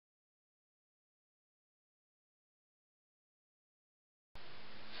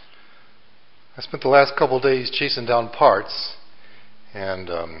I spent the last couple of days chasing down parts, and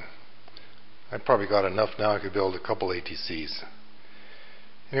I probably got enough now I could build a couple ATCs.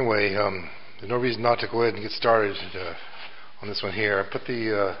 Anyway, there's no reason not to go ahead and get started on this one here. I put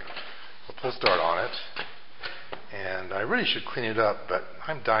the pull start on it, and I really should clean it up, but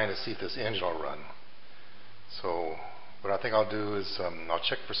I'm dying to see if this engine will run. So what I think I'll do is I'll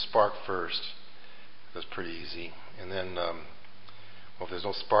check for spark first. That's pretty easy, and then well, if there's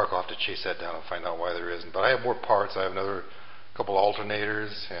no spark, I'll have to chase that down and find out why there isn't. But I have more parts. I have another couple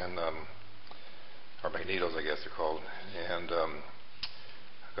alternators and or magnetos, I guess they're called, and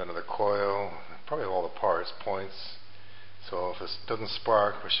I've got another coil. Probably have all the parts, points. So if this doesn't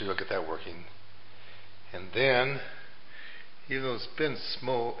spark, we should go get that working. And then, even though it's been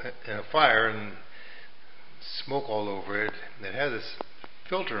smoke and a fire and smoke all over it, and it has this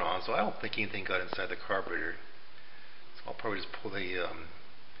filter on, so I don't think anything got inside the carburetor. So I'll probably just pull the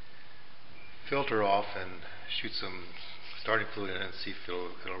filter off and shoot some starting fluid in it and see if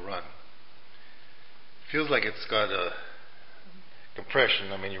it'll run. Feels like it's got a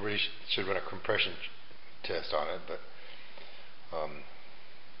compression. I mean, you really should run a compression test on it, but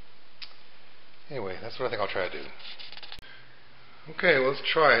anyway, that's what I think I'll try to do. Okay, well, let's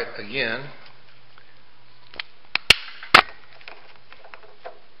try it again.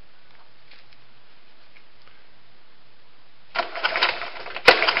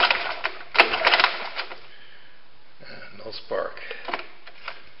 No spark.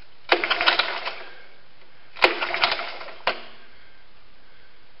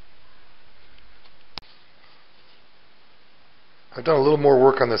 I've done a little more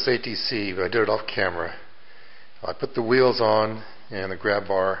work on this ATC, but I did it off camera. I put the wheels on and the grab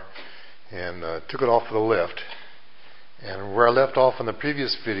bar and took it off of the lift. And where I left off in the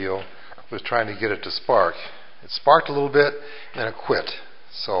previous video was trying to get it to spark. It sparked a little bit and it quit.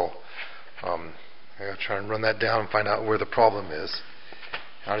 So I got to try and run that down and find out where the problem is.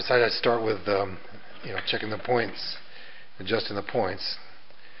 I decided I'd start with checking the points, adjusting the points.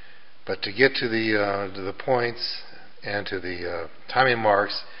 But to get to the points and to the timing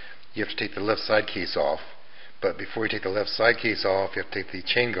marks, you have to take the left side case off. But before you take the left side case off, you have to take the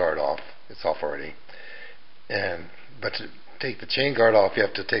chain guard off. It's off already. But to take the chain guard off, you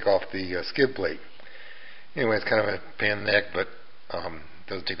have to take off the skid plate. Anyway, it's kind of a pain in the neck, but it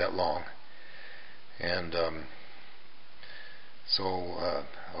doesn't take that long. And so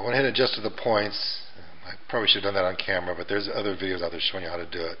I went ahead and adjusted the points. I probably should have done that on camera, but there's other videos out there showing you how to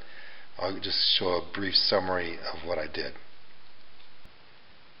do it. I'll just show a brief summary of what I did.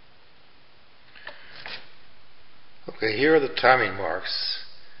 Okay, here are the timing marks.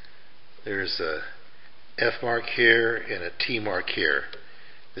 There's a F mark here and a T mark here.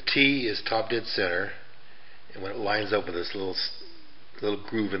 The T is top dead center, and when it lines up with this little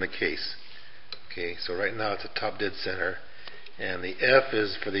groove in the case. Okay, so right now it's a top dead center, and the F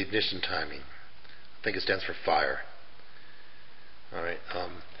is for the ignition timing. I think it stands for fire. All right.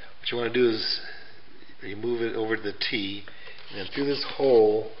 What you want to do is you move it over to the T, and then through this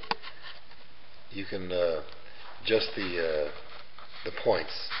hole you can adjust the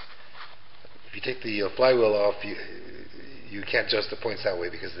points. If you take the flywheel off, you can't adjust the points that way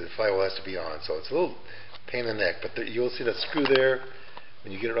because the flywheel has to be on. So it's a little pain in the neck, but you'll see that screw there.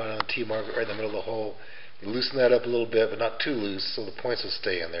 When you get it right on the T mark, right in the middle of the hole, you loosen that up a little bit, but not too loose, so the points will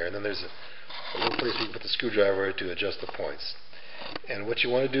stay in there. And then there's a little place you can put the screwdriver to adjust the points. And what you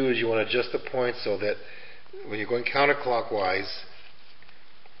want to do is you want to adjust the points so that when you're going counterclockwise,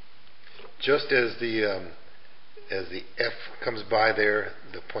 just as the F comes by there,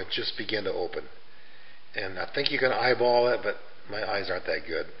 the points just begin to open. And I think you can eyeball it, but my eyes aren't that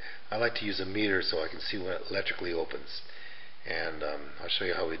good. I like to use a meter so I can see when it electrically opens. And I'll show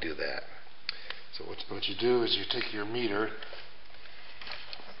you how we do that. So what you do is you take your meter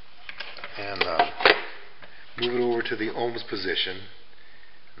and move it over to the ohms position.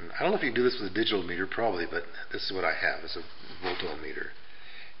 And I don't know if you can do this with a digital meter, probably, but this is what I have. It's a voltometer.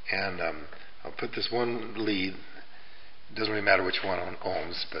 And I'll put this one lead. It doesn't really matter which one on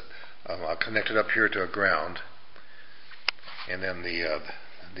ohms, but I'll connect it up here to a ground. And then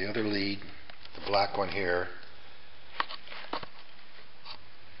the other lead, the black one here.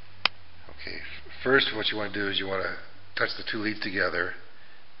 Okay, first what you want to do is you want to touch the two leads together,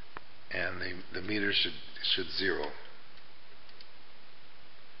 and the meter should zero.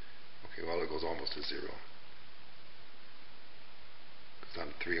 Okay, well, it goes almost to zero. It's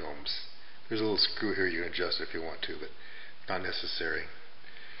on 3 ohms. There's a little screw here you can adjust if you want to, but not necessary.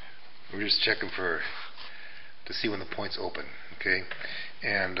 We're just checking to see when the points open. Okay,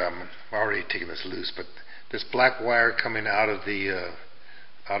 and I've already taken this loose, but this black wire coming out of the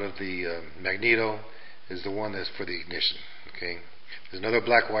magneto is the one that's for the ignition. Okay, there's another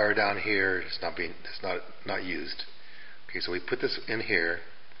black wire down here. It's not used. Okay, so we put this in here,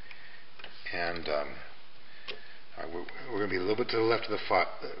 and we're going to be a little bit to the left of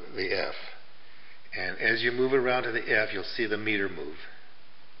the F. And as you move it around to the F, you'll see the meter move.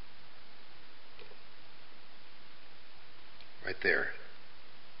 Right there.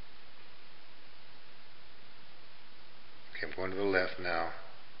 Okay, I'm going to the left now.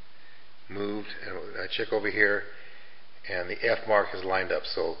 Moved, and I check over here, and the F mark is lined up.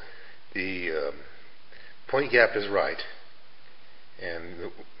 So the point gap is right,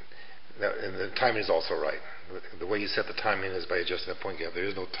 and the timing is also right. The way you set the timing is by adjusting the point gap. There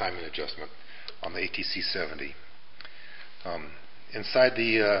is no timing adjustment on the ATC 70. Inside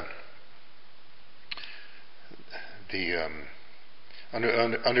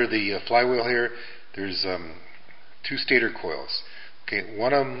under the flywheel here, there's two stator coils. Okay,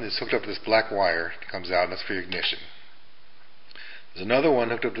 one of them is hooked up to this black wire. It comes out, and that's for your ignition. There's another one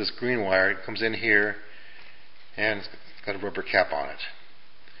hooked up to this green wire. It comes in here, and it's got a rubber cap on it.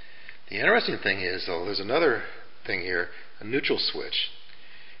 The interesting thing is, though, there's another thing here, a neutral switch.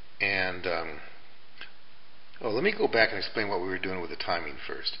 And let me go back and explain what we were doing with the timing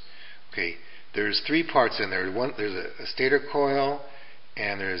first. Okay, there's three parts in there. There's a stator coil,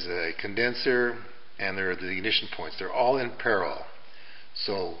 and there's a condenser, and there are the ignition points. They're all in parallel.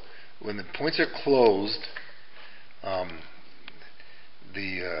 So when the points are closed,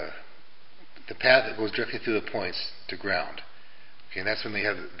 the path that goes directly through the points to ground. Okay, and that's when they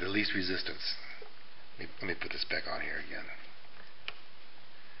have the least resistance. Let me put this back on here again.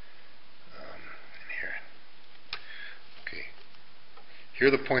 In here. Okay. Here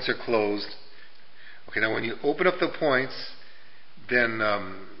the points are closed. Okay, now when you open up the points, then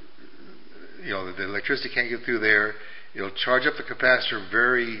the electricity can't get through there. It'll charge up the capacitor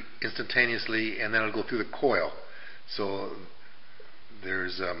very instantaneously, and then it'll go through the coil. So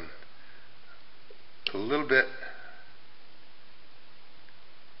there's a little bit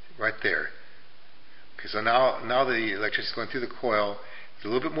right there. Okay, so now the electricity is going through the coil. There's a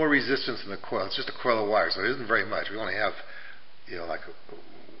little bit more resistance in the coil. It's just a coil of wire, so it isn't very much. We only have, like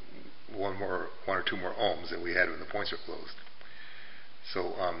one or two more ohms than we had when the points are closed.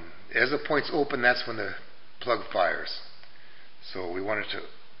 So as the points open, that's when the plug fires. So we want it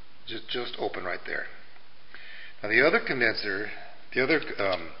to just open right there. Now the other condenser, the other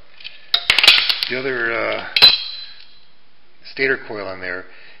stator coil in there,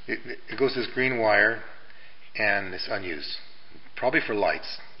 it goes to this green wire, and it's unused. Probably for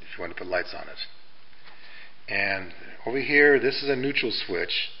lights, if you want to put lights on it. And over here, this is a neutral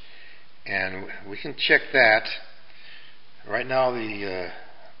switch, and we can check that. Right now the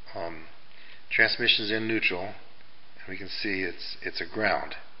transmission is in neutral, and we can see it's a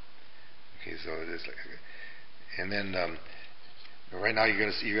ground. Okay, so it is and then right now you're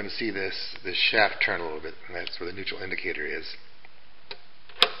going to see this shaft turn a little bit, and that's where the neutral indicator is.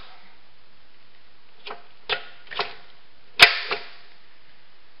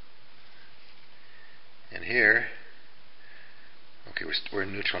 And here, okay, we're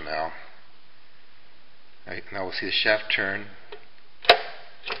in neutral now. Right, now we'll see the shaft turn.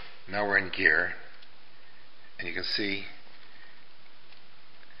 Now we're in gear, and you can see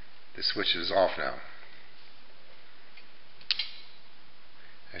the switch is off now.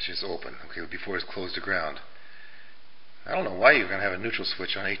 It's just open. Okay, before it's closed to ground. I don't know why you're going to have a neutral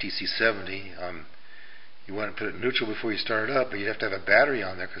switch on ATC 70. You want to put it neutral before you start it up, but you'd have to have a battery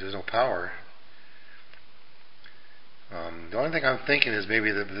on there because there's no power. The only thing I'm thinking is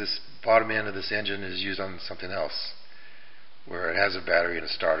maybe that this bottom end of this engine is used on something else, where it has a battery and a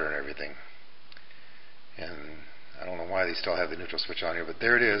starter and everything. And I don't know why they still have the neutral switch on here, but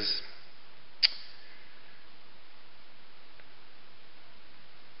there it is.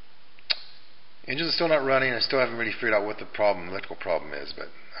 Engine's still not running. I still haven't really figured out what the electrical problem is, but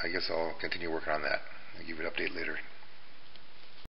I guess I'll continue working on that. I'll give you an update later.